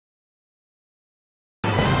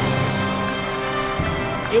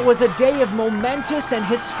It was a day of momentous and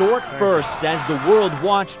historic firsts as the world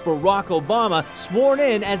watched Barack Obama sworn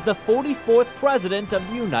in as the 44th President of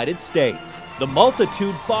the United States. The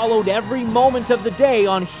multitude followed every moment of the day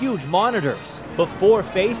on huge monitors. Before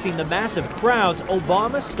facing the massive crowds,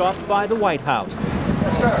 Obama stopped by the White House.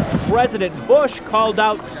 Yes, sir. President Bush called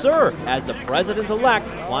out "Sir" as the president-elect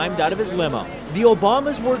climbed out of his limo. The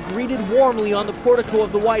Obamas were greeted warmly on the portico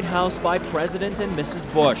of the White House by President and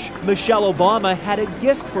Mrs. Bush. Michelle Obama had a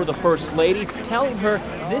gift for the First Lady, telling her,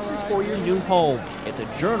 "This is for your new home." It's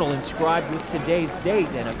a journal inscribed with today's date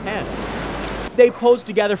and a pen. They posed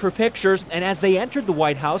together for pictures, and as they entered the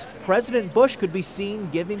White House, President Bush could be seen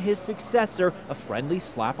giving his successor a friendly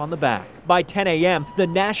slap on the back. By 10 a.m., the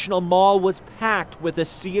National Mall was packed with a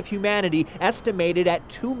sea of humanity estimated at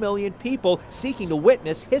 2 million people seeking to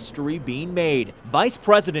witness history being made. Vice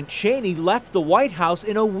President Cheney left the White House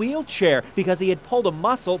in a wheelchair because he had pulled a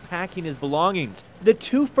muscle packing his belongings. The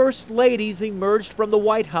two First Ladies emerged from the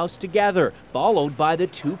White House together, followed by the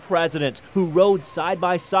two presidents, who rode side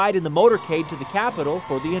by side in the motorcade to the Capitol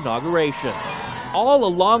for the inauguration. All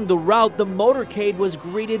along the route, the motorcade was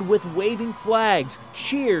greeted with waving flags,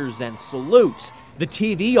 cheers, and salutes. The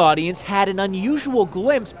TV audience had an unusual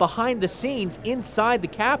glimpse behind the scenes inside the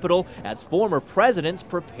Capitol as former presidents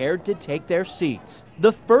prepared to take their seats.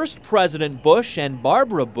 The first President Bush and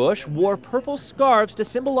Barbara Bush wore purple scarves to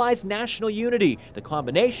symbolize national unity, the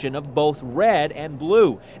combination of both red and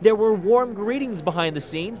blue. There were warm greetings behind the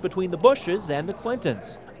scenes between the Bushes and the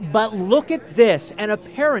Clintons. But look at this, an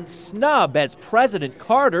apparent snub as President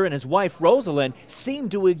Carter and his wife Rosalind seemed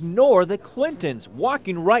to ignore the Clintons,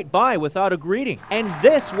 walking right by without a greeting. And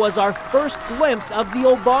this was our first glimpse of the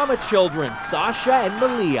Obama children, Sasha and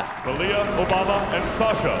Malia. Malia Obama and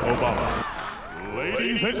Sasha Obama.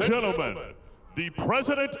 Ladies and gentlemen, the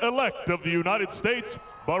President-elect of the United States,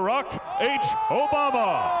 Barack H.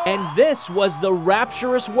 Obama. And this was the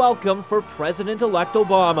rapturous welcome for President-elect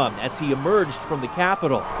Obama as he emerged from the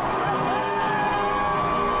Capitol.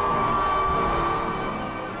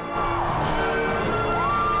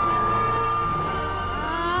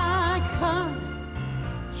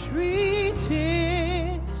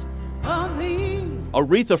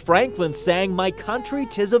 Aretha Franklin sang "My Country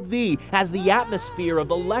 'Tis of Thee" as the atmosphere of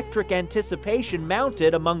electric anticipation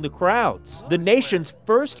mounted among the crowds. The nation's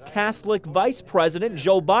first Catholic vice president,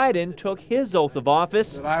 Joe Biden, took his oath of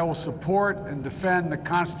office. That I will support and defend the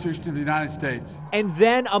Constitution of the United States. And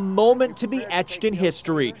then a moment to be etched in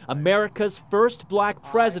history. America's first black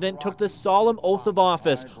president took the solemn oath of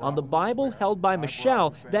office on the Bible held by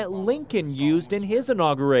Michelle that Lincoln used in his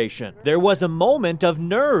inauguration. There was a moment of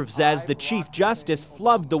nerves as the Chief Justice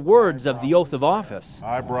flubbed the words of the oath of office.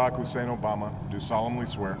 I, Barack Hussein Obama, do solemnly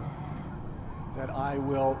swear that I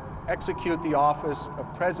will execute the office of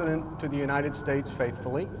President to the United States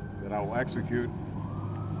faithfully. That I will execute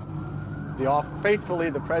the office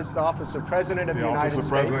of President of the United States.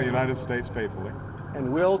 President of the United States faithfully.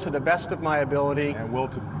 And will, to the best of my ability. And will,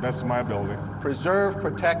 to the best of my ability. Preserve,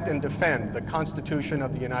 protect, and defend the Constitution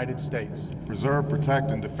of the United States. Preserve, protect,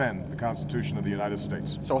 and defend the Constitution of the United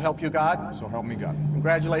States. So help you God. So help me God.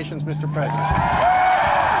 Congratulations, Mr. President.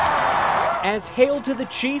 As "Hail to the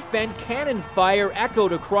Chief" and cannon fire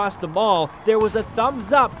echoed across the mall, there was a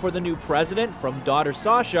thumbs up for the new president from daughter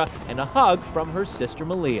Sasha and a hug from her sister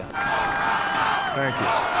Malia. Thank you.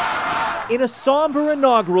 In a somber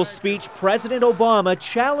inaugural speech, President Obama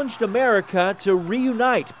challenged America to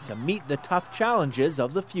reunite to meet the tough challenges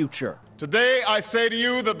of the future. Today, I say to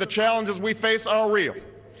you that the challenges we face are real.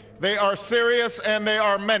 They are serious and they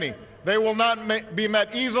are many. They will not be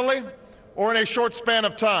met easily or in a short span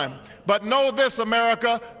of time. But know this,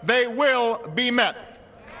 America, they will be met.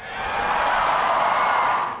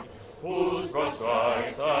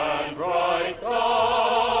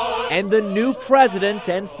 And the new president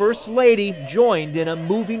and first lady joined in a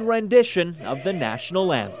moving rendition of the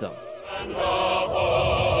national anthem.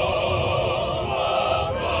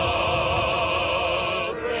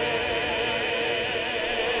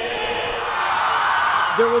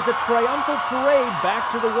 There was a triumphal parade back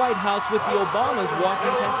to the White House with the Obamas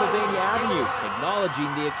walking Pennsylvania Avenue,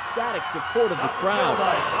 acknowledging the ecstatic support of the crowd.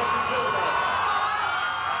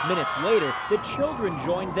 Minutes later, the children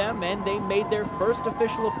joined them and they made their first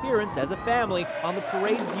official appearance as a family on the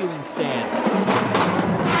parade viewing stand.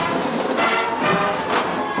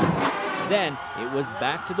 Then it was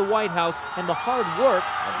back to the White House and the hard work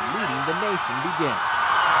of leading the nation begins.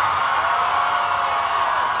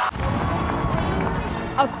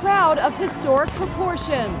 A crowd of historic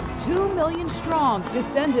proportions, 2 million strong,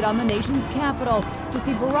 descended on the nation's capital to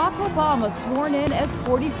see Barack Obama sworn in as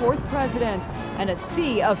 44th president, and a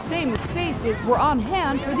sea of famous faces were on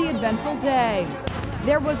hand for the eventful day.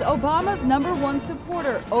 There was Obama's #1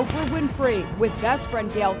 supporter, Oprah Winfrey, with best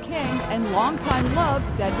friend Gayle King and longtime love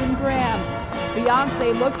Stedman Graham.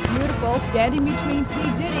 Beyonce looked beautiful standing between P.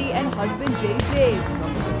 Diddy and husband Jay-Z.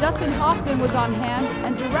 Dustin Hoffman was on hand,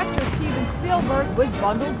 and director Steven Spielberg was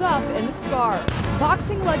bundled up in a scarf.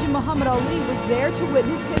 Boxing legend Muhammad Ali was there to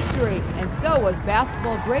witness history, and so was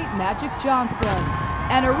basketball great Magic Johnson.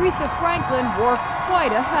 And Aretha Franklin wore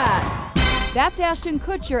quite a hat. That's Ashton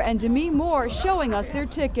Kutcher and Demi Moore showing us their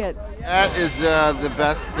tickets. That is the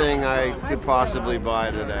best thing I could possibly buy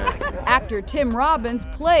today. Actor Tim Robbins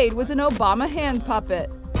played with an Obama hand puppet.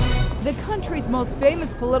 The country's most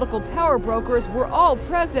famous political power brokers were all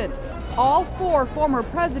present. All 4 former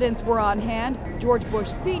presidents were on hand. George Bush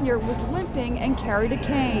Sr. was limping and carried a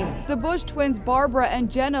cane. The Bush twins Barbara and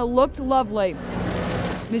Jenna looked lovely.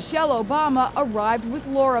 Michelle Obama arrived with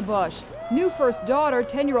Laura Bush. New first daughter,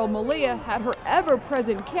 10-year-old Malia, had her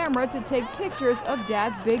ever-present camera to take pictures of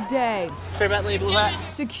Dad's big day.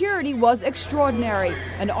 Security was extraordinary.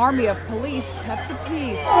 An army of police kept the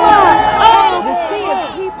peace. The sea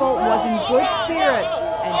of people was in good spirits,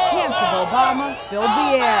 and chants of Obama filled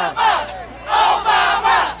the air.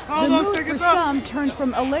 The move for some turned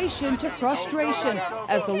from elation to frustration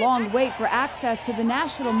as the long wait for access to the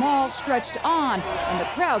National Mall stretched on and the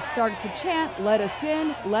crowd started to chant, "Let us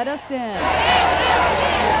in, let us in."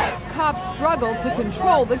 Cops struggled to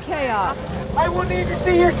control the chaos. I will need to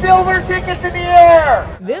see your silver tickets in the air!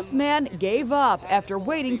 This man gave up after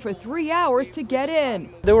waiting for 3 hours to get in.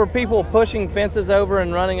 There were people pushing fences over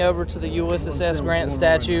and running over to the USS Grant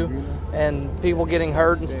statue, and people getting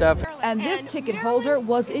hurt and stuff. And this ticket holder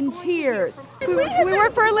was in tears. We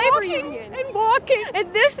work for a labor union. And walking,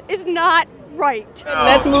 and this is not right.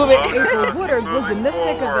 Let's move it. April Woodard was in the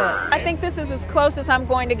thick of it. I think this is as close as I'm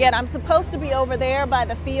going to get. I'm supposed to be over there by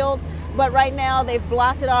the field, but right now they've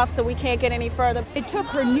blocked it off so we can't get any further. It took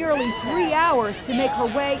her nearly 3 hours to make her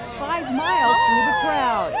way 5 miles through the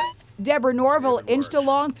crowd. Deborah Norville inched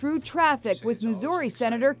along through traffic with Missouri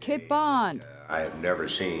Senator Kit Bond. I have never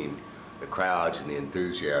seen the crowds and the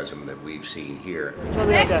enthusiasm that we've seen here.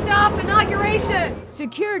 Next stop, inauguration.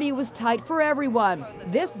 Security was tight for everyone.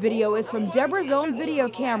 This video is from Deborah's own video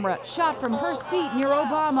camera, shot from her seat near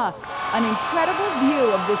Obama. An incredible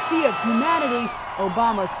view of the sea of humanity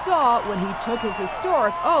Obama saw when he took his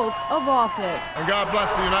historic oath of office. And God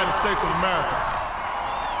bless the United States of America.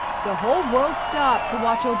 The whole world stopped to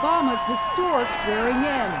watch Obama's historic swearing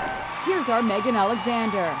in. Here's our Megan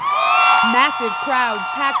Alexander. Massive crowds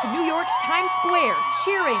packed New York's Times Square,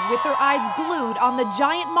 cheering with their eyes glued on the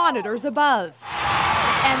giant monitors above.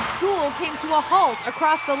 And school came to a halt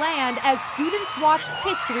across the land as students watched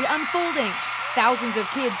history unfolding. Thousands of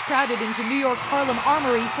kids crowded into New York's Harlem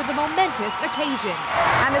Armory for the momentous occasion.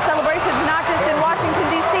 And the celebration's not just in Washington,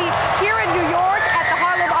 D.C. Here in New York at the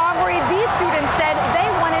Harlem Armory, these students said they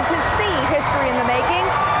wanted to see history in the making.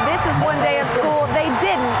 This is one day of school they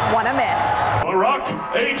didn't want to miss. Barack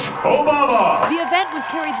H. Obama. The event was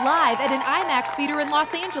carried live at an IMAX theater in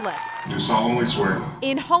Los Angeles. Do solemnly swear.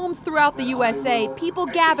 In homes throughout the USA, people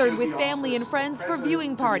gathered with family and friends for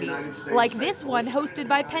viewing parties, like this one hosted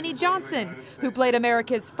by Penny Johnson, who played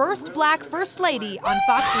America's first black First Lady on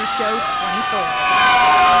Fox's show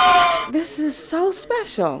 24. This is so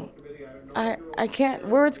special. I can't,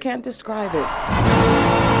 words can't describe it.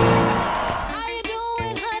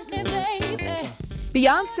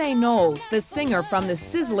 Beyonce Knowles, the singer from the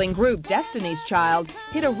sizzling group Destiny's Child,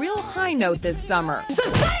 hit a real high note this summer.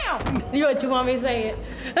 Shazam! You want me to say it?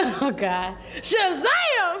 Oh, God.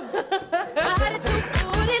 Shazam!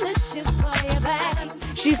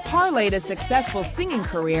 She's parlayed a successful singing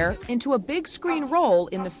career into a big screen role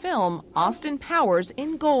in the film Austin Powers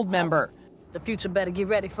in Goldmember. The future better get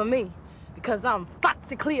ready for me, because I'm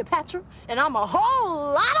Foxy Cleopatra, and I'm a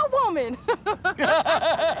whole lot of woman.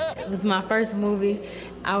 It was my first movie.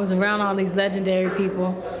 I was around all these legendary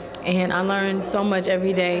people, and I learned so much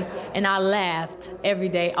every day, and I laughed every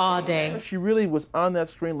day, all day. She really was on that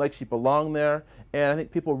screen like she belonged there, and I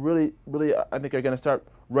think people really, I think are going to start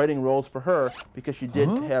writing roles for her because she did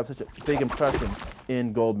have such a big impression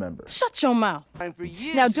in Goldmember. Shut your mouth.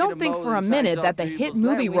 Now don't think for a minute that the hit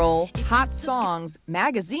movie role, hot songs,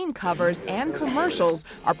 magazine covers, and commercials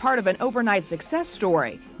are part of an overnight success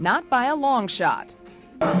story. Not by a long shot.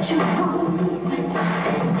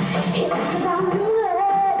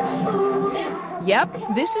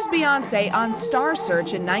 Yep, this is Beyonce on Star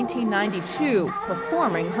Search in 1992,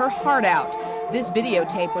 performing her heart out. This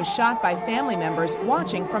videotape was shot by family members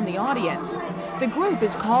watching from the audience. The group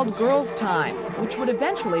is called Girls' Time, which would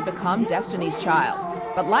eventually become Destiny's Child.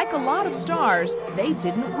 But like a lot of stars, they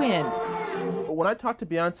didn't win. When I talked to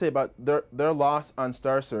Beyonce about their loss on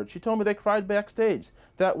Star Search, she told me they cried backstage.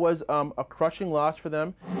 That was a crushing loss for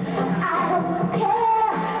them.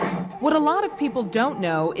 What a lot of people don't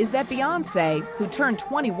know is that Beyonce, who turned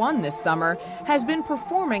 21 this summer, has been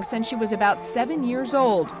performing since she was about 7 years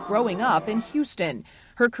old, growing up in Houston.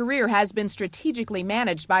 Her career has been strategically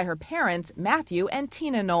managed by her parents, Matthew and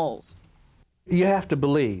Tina Knowles. You have to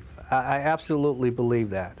believe. I absolutely believe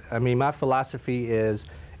that. I mean, my philosophy is,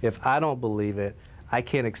 if I don't believe it, I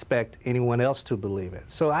can't expect anyone else to believe it.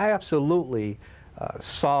 So I absolutely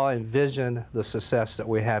saw and envisioned the success that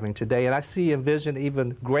we're having today, and I envision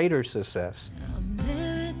even greater success.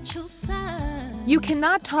 You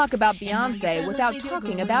cannot talk about Beyonce without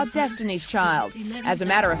talking about Destiny's Child. As a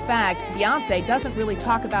matter of fact, Beyonce doesn't really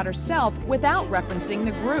talk about herself without referencing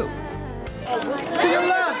the group.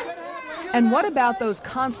 And what about those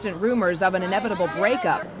constant rumors of an inevitable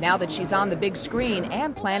breakup now that she's on the big screen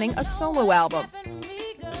and planning a solo album?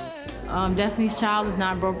 Destiny's Child is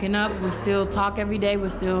not broken up. We still talk every day. We're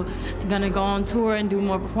still gonna go on tour and do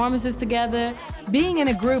more performances together. Being in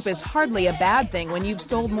a group is hardly a bad thing when you've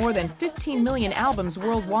sold more than 15 million albums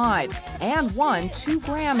worldwide and won 2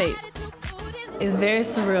 Grammys. It's very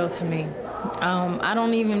surreal to me. I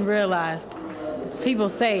don't even realize. People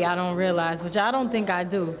say I don't realize, which I don't think I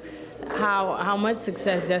do, how much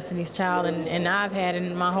success Destiny's Child and I've had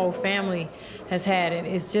and my whole family has had. And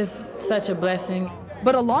it's just such a blessing.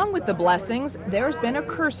 But along with the blessings, there's been a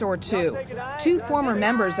curse or two. 2 former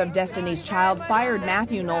members of Destiny's Child fired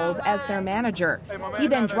Matthew Knowles as their manager. He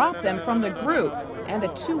then dropped them from the group, and the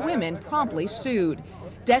 2 women promptly sued.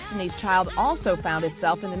 Destiny's Child also found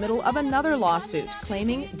itself in the middle of another lawsuit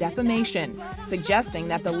claiming defamation, suggesting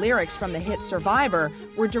that the lyrics from the hit Survivor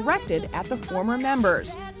were directed at the former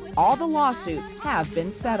members. All the lawsuits have been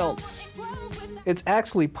settled. It's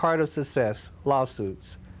actually part of success,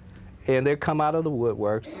 lawsuits. And they come out of the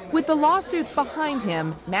woodwork. With the lawsuits behind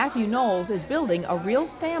him, Matthew Knowles is building a real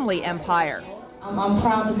family empire. I'm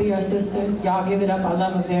proud to be her sister. Y'all give it up. I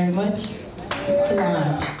love her very much.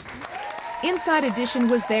 Solange. Inside Edition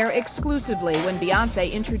was there exclusively when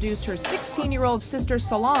Beyonce introduced her 16-year-old sister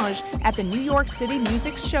Solange at the New York City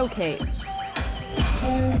Music Showcase.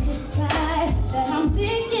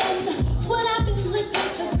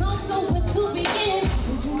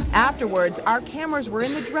 Afterwards, our cameras were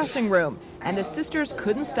in the dressing room, and the sisters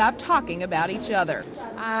couldn't stop talking about each other.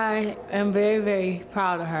 I am very, very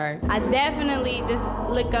proud of her. I definitely just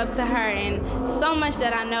look up to her, and so much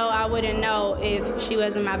that I know I wouldn't know if she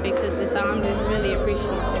wasn't my big sister, so I'm just really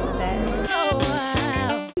appreciative of that. Oh,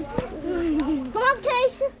 wow. Come on,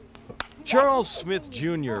 Keisha. Charles Smith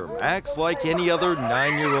Jr. acts like any other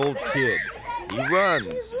 9-year-old kid. He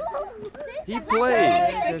runs. He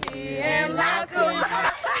plays.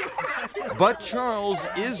 But Charles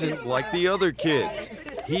isn't like the other kids.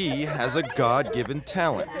 He has a God-given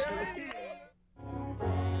talent.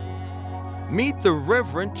 Meet the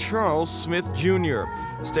Reverend Charles Smith Jr.,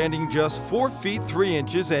 standing just 4 feet 3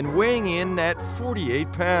 inches and weighing in at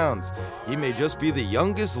 48 pounds. He may just be the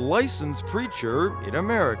youngest licensed preacher in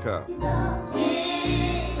America.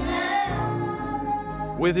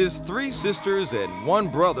 With his 3 sisters and 1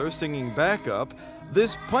 brother singing backup,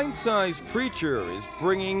 this pint-sized preacher is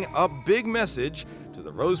bringing a big message to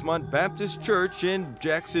the Rosemont Baptist Church in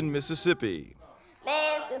Jackson, Mississippi.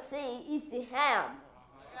 Man can see easy ham,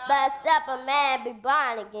 but except a man be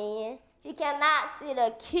born again, he cannot see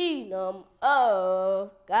the kingdom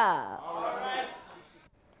of God.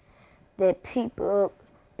 That people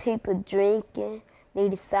drinking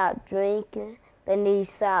need to stop drinking. They need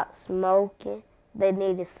to stop smoking. They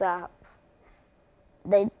need to stop.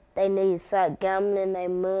 They need to stop gambling their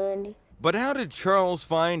money. But how did Charles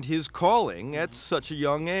find his calling at such a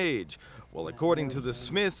young age? Well, according to the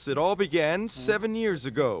Smiths, it all began 7 years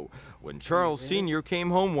ago, when Charles Sr. came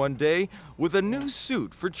home one day with a new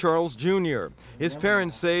suit for Charles Jr. His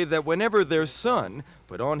parents say that whenever their son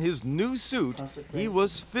put on his new suit, he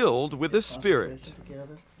was filled with the Spirit.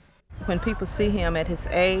 When people see him at his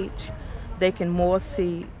age, they can more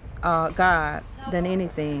see God than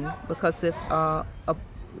anything, because if a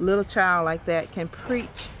little child like that can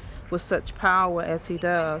preach with such power as he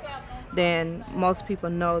does, then most people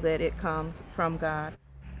know that it comes from God.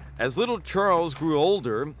 As little Charles grew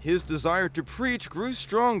older, his desire to preach grew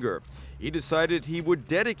stronger. He decided he would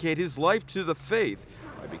dedicate his life to the faith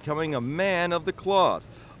by becoming a man of the cloth,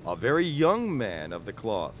 a very young man of the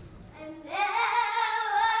cloth.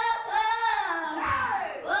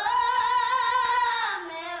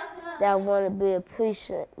 that I want to be a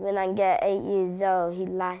preacher. When I got 8 years old, he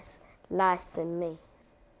licensed me.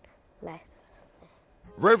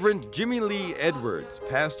 Reverend Jimmy Lee Edwards,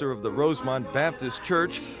 pastor of the Rosemont Baptist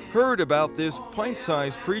Church, heard about this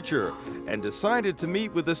pint-sized preacher and decided to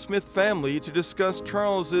meet with the Smith family to discuss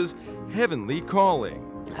Charles's heavenly calling.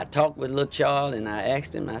 I talked with little Charles and I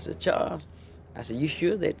asked him, I said, Charles, I said, you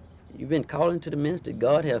sure that you've been called into the ministry?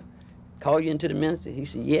 God have called you into the ministry? He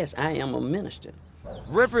said, yes, I am a minister.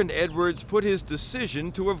 Reverend Edwards put his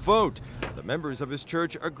decision to a vote. The members of his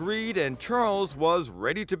church agreed and Charles was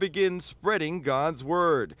ready to begin spreading God's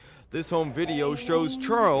word. This home video shows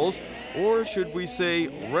Charles, or should we say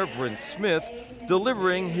Reverend Smith,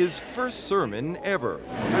 delivering his first sermon ever.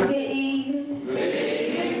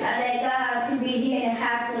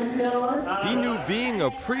 He knew being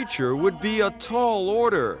a preacher would be a tall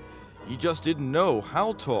order. He just didn't know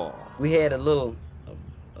how tall. We had a little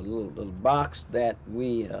box that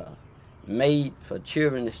we made for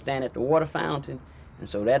children to stand at the water fountain, and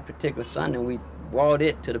so that particular Sunday we brought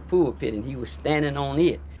it to the pulpit and he was standing on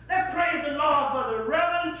it. Let's praise the Lord for the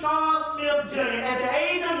Reverend Charles Smith Jr. at the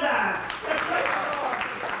age of 9.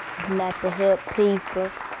 I like to help people.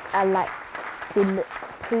 I like to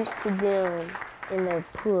preach to them in the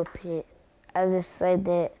pulpit. I just say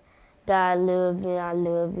that God loves me, I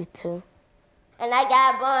love you too. And I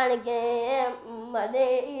got born again, my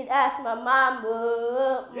daddy, that's my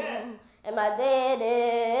mama, and my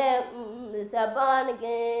daddy is born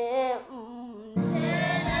again.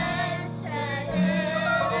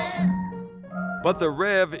 But the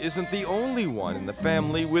Rev isn't the only one in the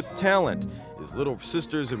family with talent. His little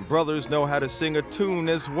sisters and brothers know how to sing a tune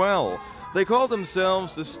as well. They call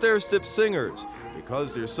themselves the Stair-Step Singers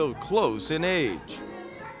because they're so close in age.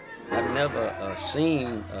 I've never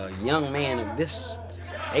seen a young man of this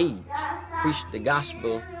age preach the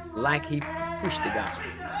gospel like he preached the gospel.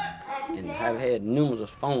 And I've had numerous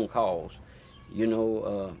phone calls, you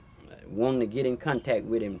know, wanting to get in contact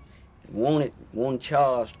with him, wanted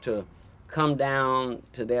Charles to come down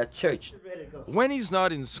to their church. When he's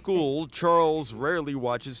not in school, Charles rarely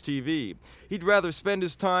watches TV. He'd rather spend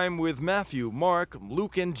his time with Matthew, Mark,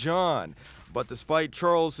 Luke, and John. But despite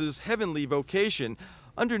Charles's heavenly vocation,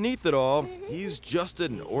 underneath it all, he's just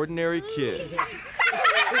an ordinary kid.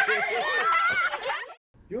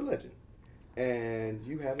 You're a legend, and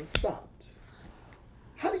you haven't stopped.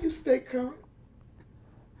 How do you stay current?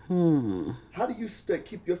 How do you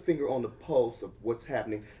keep your finger on the pulse of what's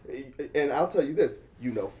happening? And I'll tell you this,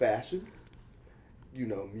 you know fashion, you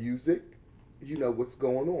know music, you know what's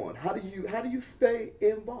going on. How do you stay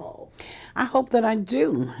involved? I hope that I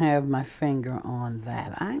do have my finger on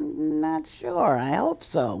that. I'm not sure. I hope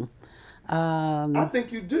so. I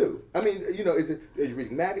think you do. I mean, you know, are you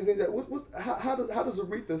reading magazines? How does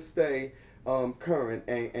Aretha stay current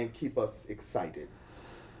and keep us excited?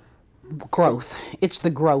 Growth. It's the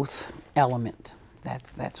growth element.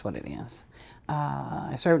 That's what it is.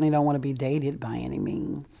 I certainly don't want to be dated by any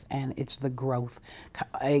means, and it's the growth,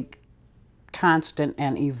 a constant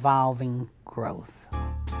and evolving growth.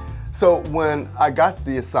 So when I got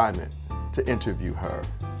the assignment to interview her,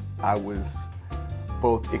 I was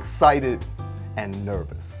both excited and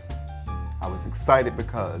nervous. I was excited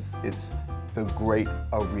because it's the great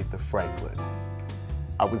Aretha Franklin.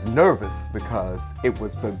 I was nervous because it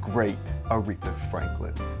was the great Aretha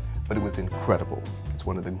Franklin, but it was incredible. It's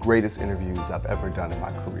one of the greatest interviews I've ever done in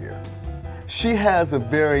my career. She has a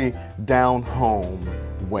very down-home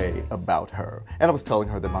way about her. And I was telling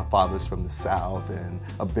her that my father's from the South and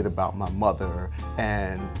a bit about my mother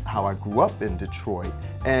and how I grew up in Detroit.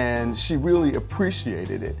 And she really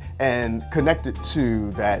appreciated it and connected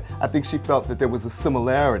to that. I think she felt that there was a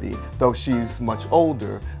similarity, though she's much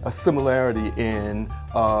older, a similarity in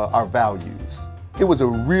our values. It was a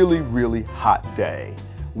really, really hot day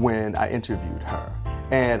when I interviewed her.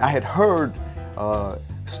 And I had heard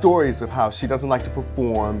stories of how she doesn't like to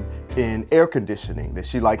perform in air conditioning, that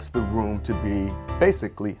she likes the room to be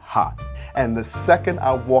basically hot. And the second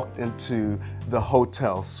I walked into the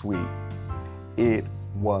hotel suite, it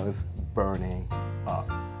was burning up.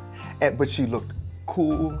 But she looked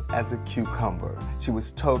cool as a cucumber. She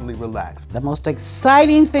was totally relaxed. The most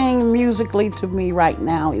exciting thing musically to me right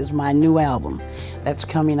now is my new album that's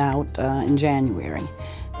coming out in January.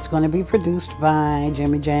 It's going to be produced by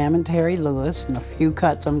Jimmy Jam and Terry Lewis, and a few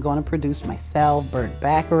cuts I'm going to produce myself. Burt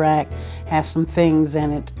Bacharach has some things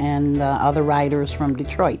in it, and other writers from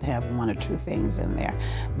Detroit have one or two things in there.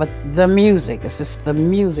 But the music, it's just the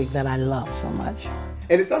music that I love so much.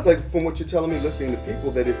 And it sounds like, from what you're telling me, listening to people,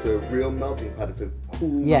 that it's a real melting pot. It's a cool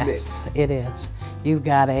mix. Yes, it is. You've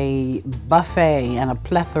got a buffet and a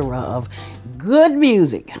plethora of good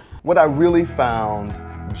music. What I really found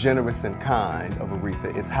generous and kind of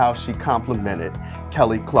Aretha is how she complimented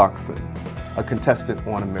Kelly Clarkson, a contestant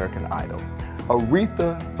on American Idol.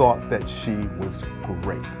 Aretha thought that she was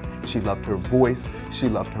great. She loved her voice, she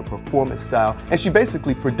loved her performance style, and she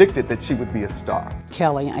basically predicted that she would be a star.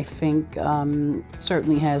 Kelly, I think,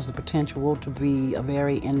 certainly has the potential to be a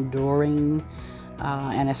very enduring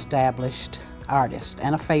and established artist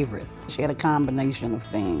and a favorite. She had a combination of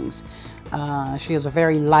things. She has a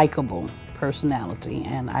very likable personality,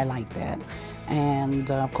 and I like that. And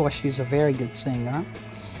of course, she's a very good singer.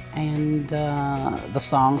 And the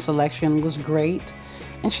song selection was great.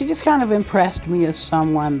 And she just kind of impressed me as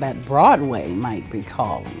someone that Broadway might be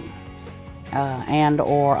calling, and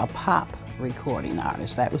or a pop recording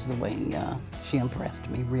artist. That was the way she impressed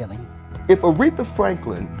me, really. If Aretha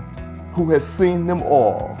Franklin, who has seen them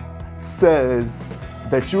all, says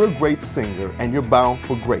that you're a great singer and you're bound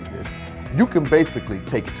for greatness, you can basically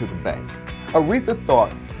take it to the bank. Aretha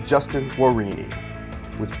thought Justin Guarini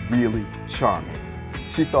was really charming.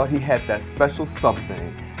 She thought he had that special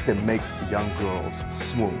something that makes young girls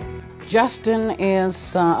swoon. Justin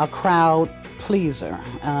is a crowd pleaser.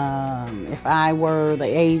 If I were the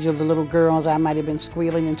age of the little girls, I might have been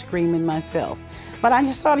squealing and screaming myself. But I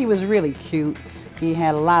just thought he was really cute. He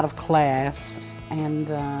had a lot of class, and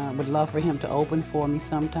would love for him to open for me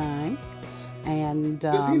sometime. And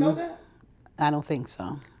does he know that? I don't think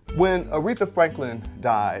so. When Aretha Franklin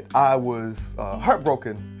died, I was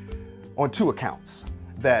heartbroken on two accounts.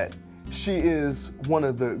 That she is one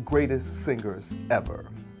of the greatest singers ever.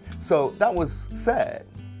 So that was sad.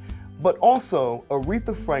 But also,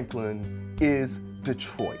 Aretha Franklin is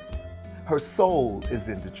Detroit. Her soul is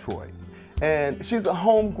in Detroit. And she's a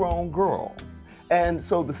homegrown girl. And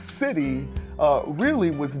so the city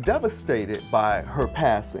really was devastated by her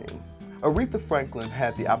passing. Aretha Franklin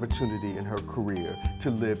had the opportunity in her career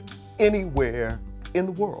to live anywhere in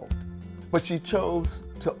the world. But she chose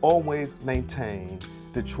to always maintain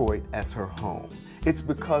Detroit as her home. It's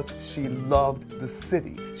because she loved the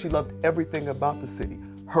city. She loved everything about the city.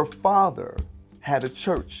 Her father had a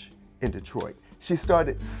church in Detroit. She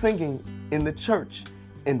started singing in the church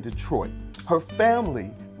in Detroit. Her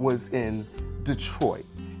family was in Detroit.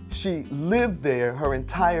 She lived there her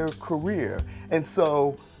entire career. And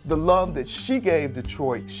so the love that she gave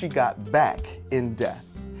Detroit, she got back in death.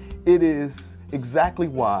 It is exactly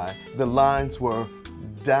why the lines were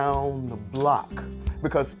down the block,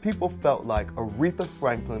 because people felt like Aretha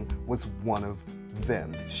Franklin was one of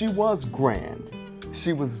them. She was grand,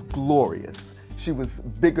 she was glorious, she was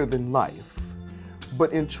bigger than life,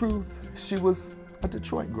 but in truth, she was a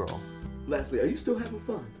Detroit girl. Lastly, are you still having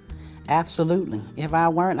fun? Absolutely. If I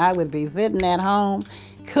weren't, I would be sitting at home,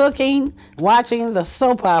 cooking, watching the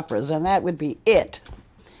soap operas, and that would be it.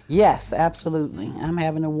 Yes, absolutely. I'm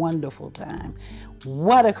having a wonderful time.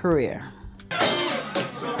 What a career.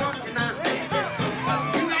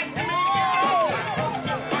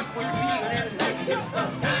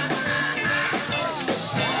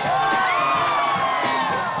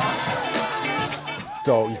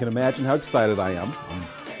 So you can imagine how excited I am. I'm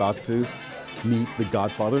about to meet the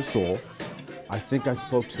Godfather of Soul. I think I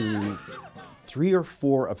spoke to 3 or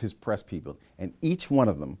 4 of his press people, and each one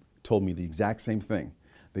of them told me the exact same thing.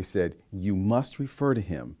 They said, you must refer to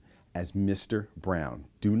him as Mr. Brown.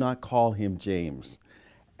 Do not call him James.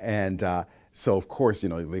 And so of course, you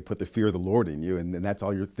know, they put the fear of the Lord in you, and then that's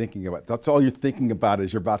all you're thinking about. That's all you're thinking about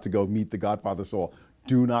as you're about to go meet the Godfather of Soul.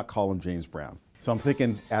 Do not call him James Brown. So I'm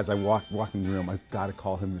thinking, as I walk in the room, I've got to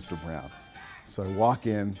call him Mr. Brown. So I walk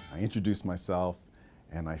in, I introduce myself,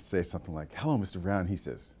 and I say something like, hello, Mr. Brown. He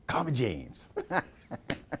says, call me James.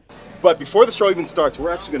 But before the show even starts, we're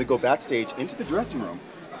actually going to go backstage into the dressing room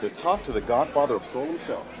to talk to the Godfather of Soul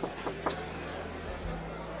himself.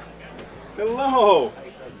 Hello.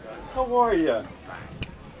 How are you?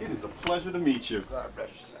 It is a pleasure to meet you. God bless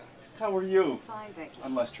you, son. How are you? Fine, thank you.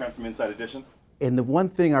 I'm Les Trent from Inside Edition. And the one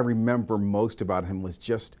thing I remember most about him was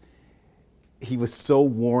just, he was so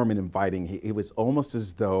warm and inviting. It was almost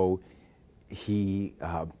as though he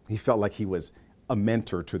felt like he was a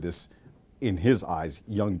mentor to this, in his eyes,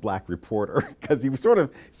 young black reporter, because he sort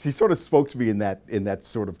of spoke to me in that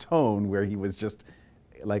sort of tone where he was just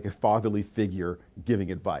like a fatherly figure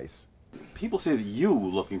giving advice. People say that you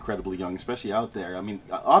look incredibly young, especially out there. I mean,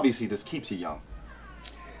 obviously this keeps you young.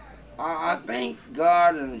 I thank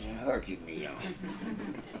God and her keep me young.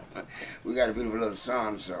 We got a beautiful little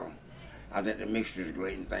son, so I think the mixture is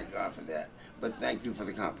great, and thank God for that. But thank you for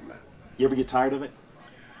the compliment. You ever get tired of it?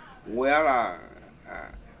 Well,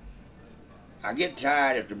 I get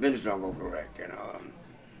tired if the business don't go correct, you know.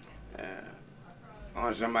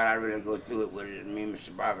 on somebody I really go through it with is me and Mr.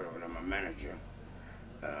 Bobbitt over there, my manager.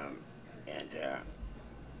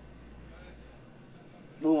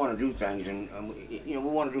 We want to do things, and we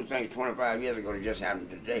want to do things 25 years ago that just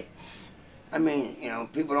happened today. I mean,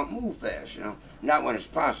 people don't move fast, not when it's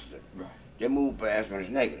positive. Right. They move fast when it's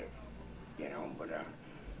negative, but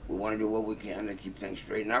we want to do what we can to keep things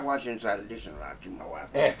straight. And I watch Inside Edition a lot too, my wife.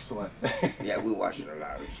 Excellent. Yeah, we watch it a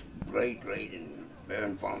lot. It's great, and very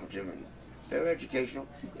informative and very educational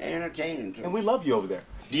and entertaining too. And we love you over there.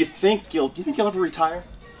 Do you think you'll ever retire?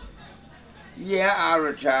 Yeah, I'll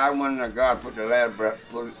retire when God put the last breath,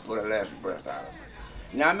 put the last breath out of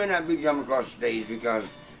me. Now I may not be jumping across the stage because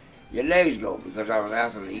your legs go, because I was an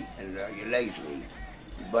athlete and your legs leave.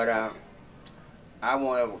 But I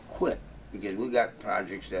won't ever quit because we got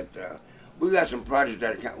projects that we got some projects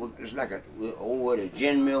that it's like over the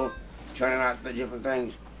gin mill, turning out the different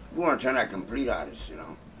things. We want to turn out complete artists,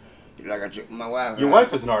 Like I took my wife. Your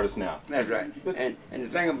wife is an artist now. That's right. And the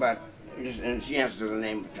thing about, and she answers to the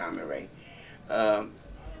name of Tommy Ray.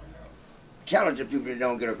 Talented people that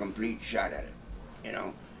don't get a complete shot at it,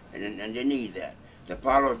 and they need that. The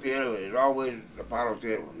Apollo Theater is always the Apollo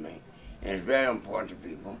Theater with me, and it's very important to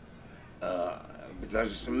people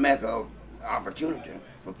because it's a mecca of opportunity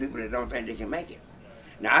for people that don't think they can make it.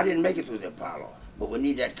 Now, I didn't make it through the Apollo, but we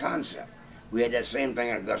need that concept. We had that same thing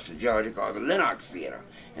in Augusta, Georgia called the Lenox Theater,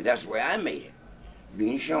 and that's the way I made it,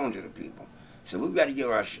 being shown to the people. So we've got to give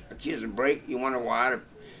our kids a break. You wonder why?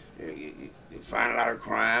 You find a lot of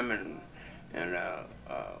crime and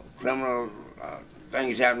criminal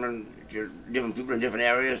things happening to different people in different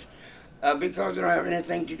areas because they don't have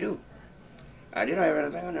anything to do. They don't have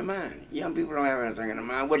anything on their mind. Young people don't have anything on their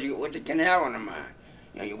mind. What they can have on their mind?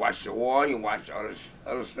 You watch the war, you watch all this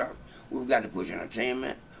other stuff. We've got to push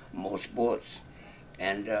entertainment, more sports,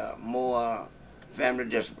 and more family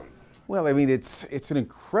discipline. Well, I mean, it's an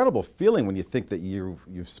incredible feeling when you think that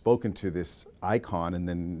you've spoken to this icon, and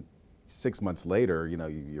then 6 months later,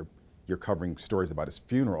 you're covering stories about his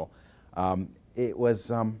funeral. It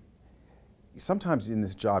was sometimes in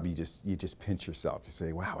this job you just pinch yourself. You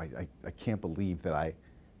say, "Wow, I can't believe that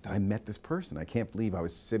I met this person. I can't believe I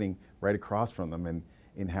was sitting right across from them,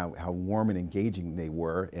 and how warm and engaging they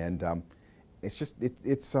were." And it's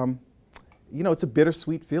a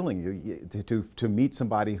bittersweet feeling to meet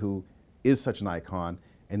somebody who is such an icon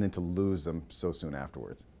and then to lose them so soon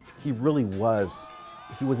afterwards. He really was.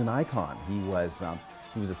 He was an icon. He was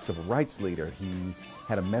a civil rights leader. He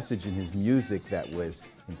had a message in his music that was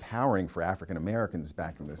empowering for African Americans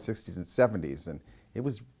back in the 60s and 70s, and it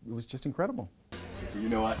was just incredible. You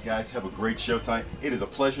know what, guys? Have a great show tonight. It is a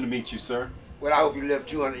pleasure to meet you, sir. Well, I hope you live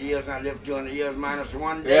 200 years, and I live 200 years minus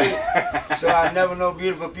 1 day. So I never know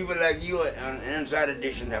beautiful people like you on Inside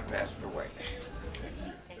Edition that passed away.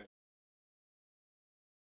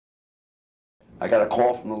 I got a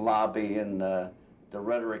call from the lobby, and the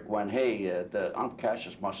rhetoric went, "Hey, I'm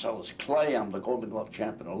Cassius Marcellus Clay. I'm the Golden Glove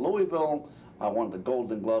champion of Louisville. I won the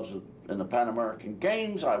Golden Gloves in the Pan American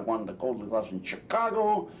Games. I won the Golden Gloves in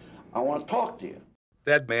Chicago. I want to talk to you."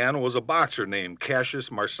 That man was a boxer named Cassius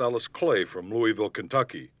Marcellus Clay from Louisville,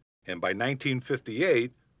 Kentucky. And by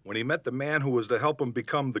 1958, when he met the man who was to help him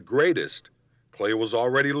become the greatest, Clay was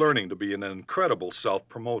already learning to be an incredible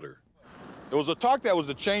self-promoter. There was a talk that was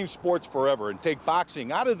to change sports forever and take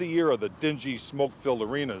boxing out of the era of the dingy, smoke-filled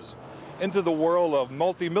arenas into the world of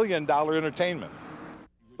multi-million-dollar entertainment.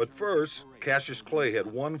 But first, Cassius Clay had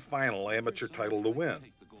one final amateur title to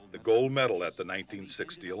win, the gold medal at the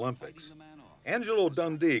 1960 Olympics. Angelo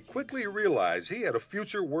Dundee quickly realized he had a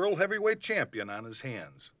future world heavyweight champion on his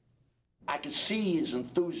hands. I could see his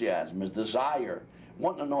enthusiasm, his desire,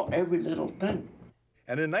 wanting to know every little thing.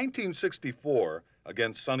 And in 1964,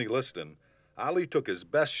 against Sonny Liston, Ali took his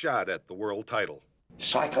best shot at the world title.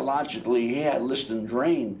 Psychologically, he had Liston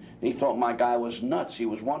drained. He thought my guy was nuts. He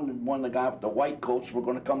was wondering when the guy with the white coats were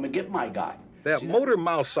going to come to get my guy. That motor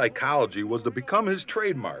mouth psychology was to become his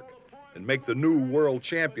trademark and make the new world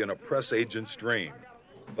champion a press agent's dream.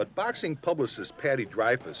 But boxing publicist Patty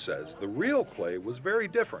Dreyfus says the real Clay was very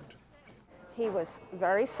different. He was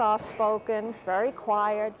very soft-spoken, very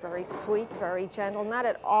quiet, very sweet, very gentle, not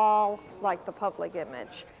at all like the public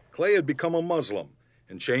image. Clay had become a Muslim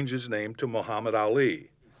and changed his name to Muhammad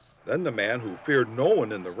Ali. Then the man who feared no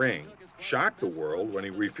one in the ring shocked the world when he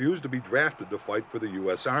refused to be drafted to fight for the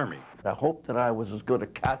U.S. Army. I hoped that I was as good a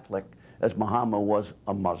Catholic as Muhammad was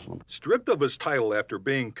a Muslim. Stripped of his title after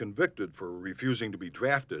being convicted for refusing to be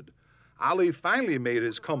drafted, Ali finally made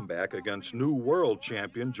his comeback against new world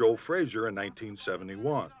champion Joe Frazier in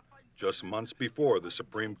 1971, just months before the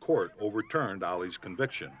Supreme Court overturned Ali's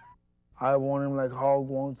conviction. I want him like hog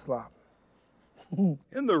wants slop.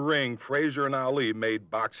 In the ring, Frazier and Ali made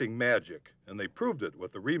boxing magic, and they proved it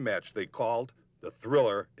with a rematch they called the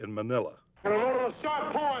Thriller in Manila. And I wrote a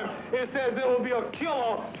short poem. It says there will be a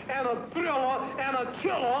killer and a thriller and a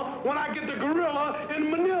killer when I get the gorilla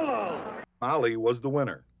in Manila. Ali was the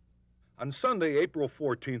winner. On Sunday, April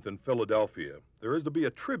 14th in Philadelphia, there is to be a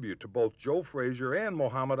tribute to both Joe Frazier and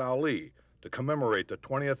Muhammad Ali to commemorate the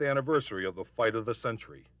 20th anniversary of the fight of the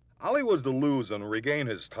century. Ali was to lose and regain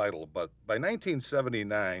his title, but by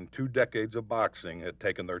 1979, 2 decades of boxing had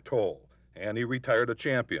taken their toll, and he retired a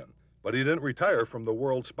champion. But he didn't retire from the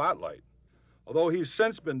world spotlight. Although he's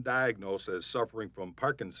since been diagnosed as suffering from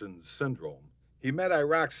Parkinson's syndrome, he met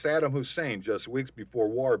Iraq's Saddam Hussein just weeks before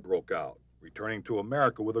war broke out. Returning to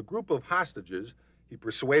America with a group of hostages, he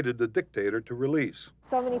persuaded the dictator to release.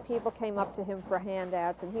 So many people came up to him for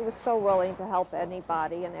handouts, and he was so willing to help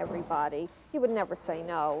anybody and everybody. He would never say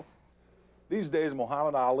no. These days,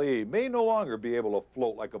 Muhammad Ali may no longer be able to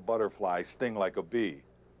float like a butterfly, sting like a bee.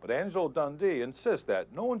 But Angelo Dundee insists that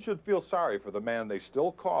no one should feel sorry for the man they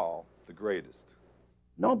still call the greatest.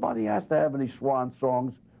 Nobody has to have any swan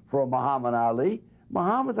songs for Muhammad Ali.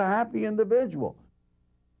 Muhammad's a happy individual.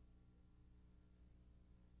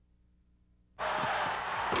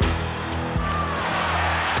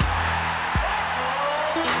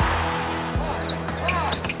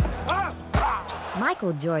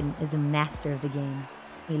 Michael Jordan is a master of the game.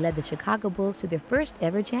 He led the Chicago Bulls to their first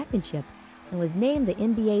ever championship and was named the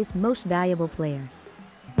NBA's most valuable player.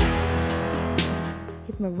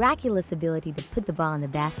 His miraculous ability to put the ball in the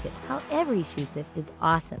basket, however he shoots it, is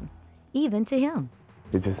awesome, even to him.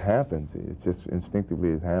 It just happens. It's just instinctively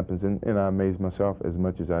it happens, and I amaze myself as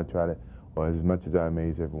much as I try to, or as much as I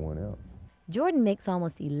amaze everyone else. Jordan makes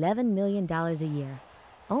almost $11 million a year,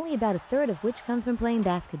 only about a third of which comes from playing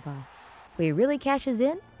basketball. Where he really cashes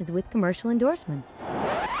in is with commercial endorsements.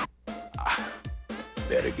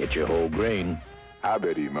 Better get your whole grain. I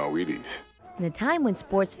better eat my Wheaties. In a time when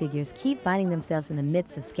sports figures keep finding themselves in the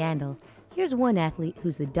midst of scandal, here's one athlete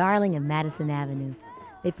who's the darling of Madison Avenue.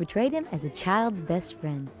 They portrayed him as a child's best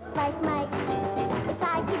friend. Like Mike, if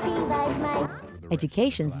I could be like Mike.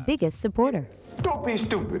 Education's biggest supporter. Don't be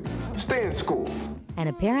stupid. Stay in school. And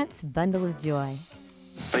a parent's bundle of joy.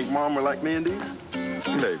 Think Mom would like Mandy's?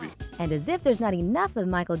 Maybe. And as if there's not enough of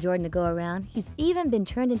Michael Jordan to go around, he's even been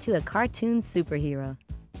turned into a cartoon superhero.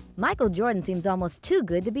 Michael Jordan seems almost too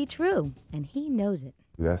good to be true, and he knows it.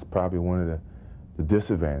 That's probably one of the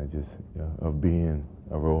disadvantages of being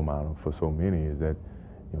a role model for so many, is that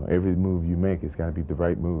every move you make, it's got to be the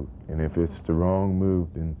right move. And if it's the wrong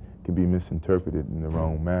move, then it can be misinterpreted in the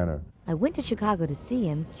wrong manner. I went to Chicago to see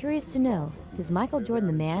him, curious to know, does Michael Jordan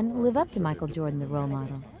the man live up to Michael Jordan the role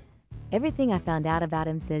model? Everything I found out about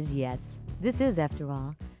him says yes. This is, after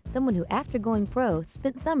all, someone who, after going pro,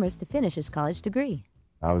 spent summers to finish his college degree.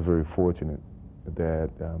 I was very fortunate that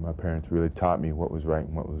my parents really taught me what was right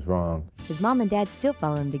and what was wrong. His mom and dad still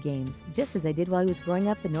follow him to games, just as they did while he was growing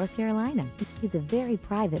up in North Carolina. He's a very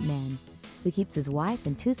private man who keeps his wife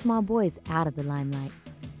and 2 small boys out of the limelight.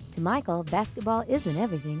 To Michael, basketball isn't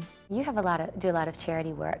everything. You have do a lot of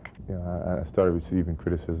charity work. I started receiving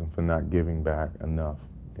criticism for not giving back enough.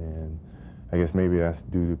 And I guess maybe that's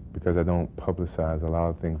because I don't publicize a lot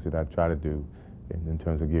of things that I try to do in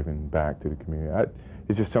terms of giving back to the community.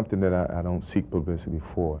 It's just something that I don't seek publicity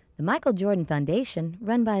for. The Michael Jordan Foundation,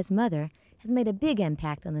 run by his mother, has made a big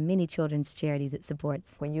impact on the many children's charities it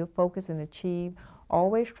supports. When you focus and achieve,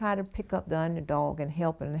 always try to pick up the underdog and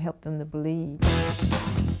help them to believe.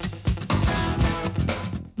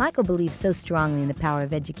 Michael believes so strongly in the power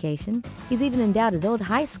of education, he's even endowed his old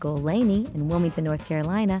high school, Laney, in Wilmington, North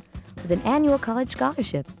Carolina, with an annual college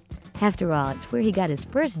scholarship. After all, it's where he got his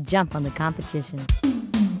first jump on the competition.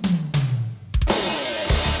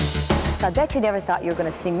 I bet you never thought you were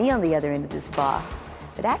going to see me on the other end of this bar.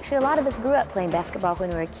 But actually, a lot of us grew up playing basketball when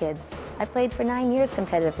we were kids. I played for 9 years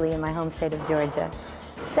competitively in my home state of Georgia.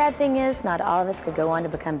 The sad thing is, not all of us could go on to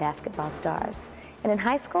become basketball stars. And in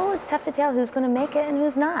high school, it's tough to tell who's going to make it and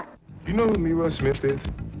who's not. You know who Leroy Smith is?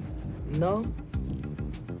 No.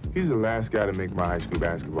 He's the last guy to make my high school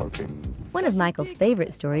basketball team. One of Michael's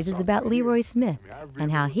favorite stories is about Leroy Smith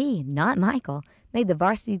and how he, not Michael, made the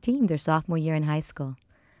varsity team their sophomore year in high school.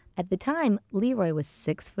 At the time, Leroy was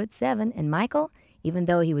 6'7", and Michael, even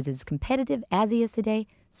though he was as competitive as he is today,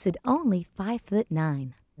 stood only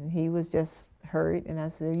 5'9". He was just hurt, and I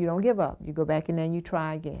said, you don't give up. You go back in there and you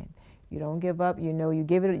try again. You don't give up, you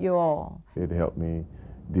give it your all. It helped me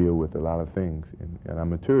deal with a lot of things, and I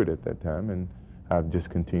matured at that time, and I've just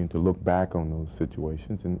continued to look back on those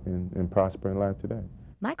situations and prosper in life today.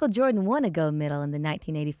 Michael Jordan won a gold medal in the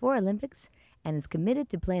 1984 Olympics and is committed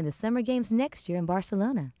to playing the Summer Games next year in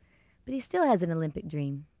Barcelona. But he still has an Olympic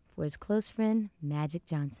dream for his close friend, Magic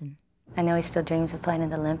Johnson. I know he still dreams of playing in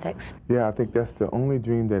the Olympics. Yeah, I think that's the only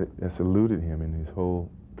dream that's eluded him in his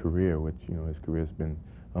whole career, which, you know, his career's been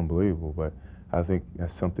unbelievable, but I think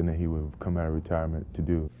that's something that he would have come out of retirement to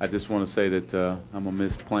do. I just want to say that I'm going to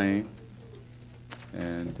miss playing,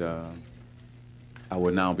 and I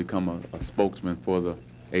will now become a spokesman for the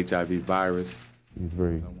HIV virus. He's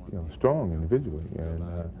very strong individually,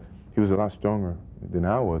 and he was a lot stronger than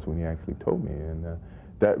I was when he actually told me, and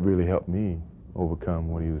that really helped me overcome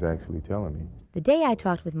what he was actually telling me. The day I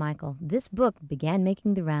talked with Michael, this book began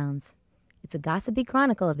making the rounds. It's a gossipy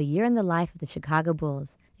chronicle of a year in the life of the Chicago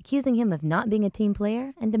Bulls, accusing him of not being a team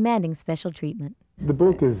player and demanding special treatment. The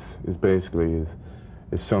book is basically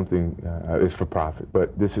something, it's for profit,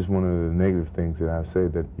 but this is one of the negative things that I say,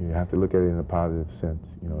 that you have to look at it in a positive sense.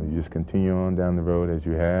 You know, you just continue on down the road as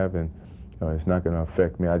you have, and it's not going to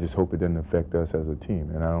affect me. I just hope it doesn't affect us as a team,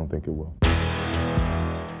 and I don't think it will.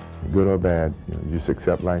 Good or bad, you just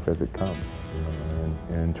accept life as it comes,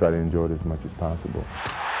 and try to enjoy it as much as possible.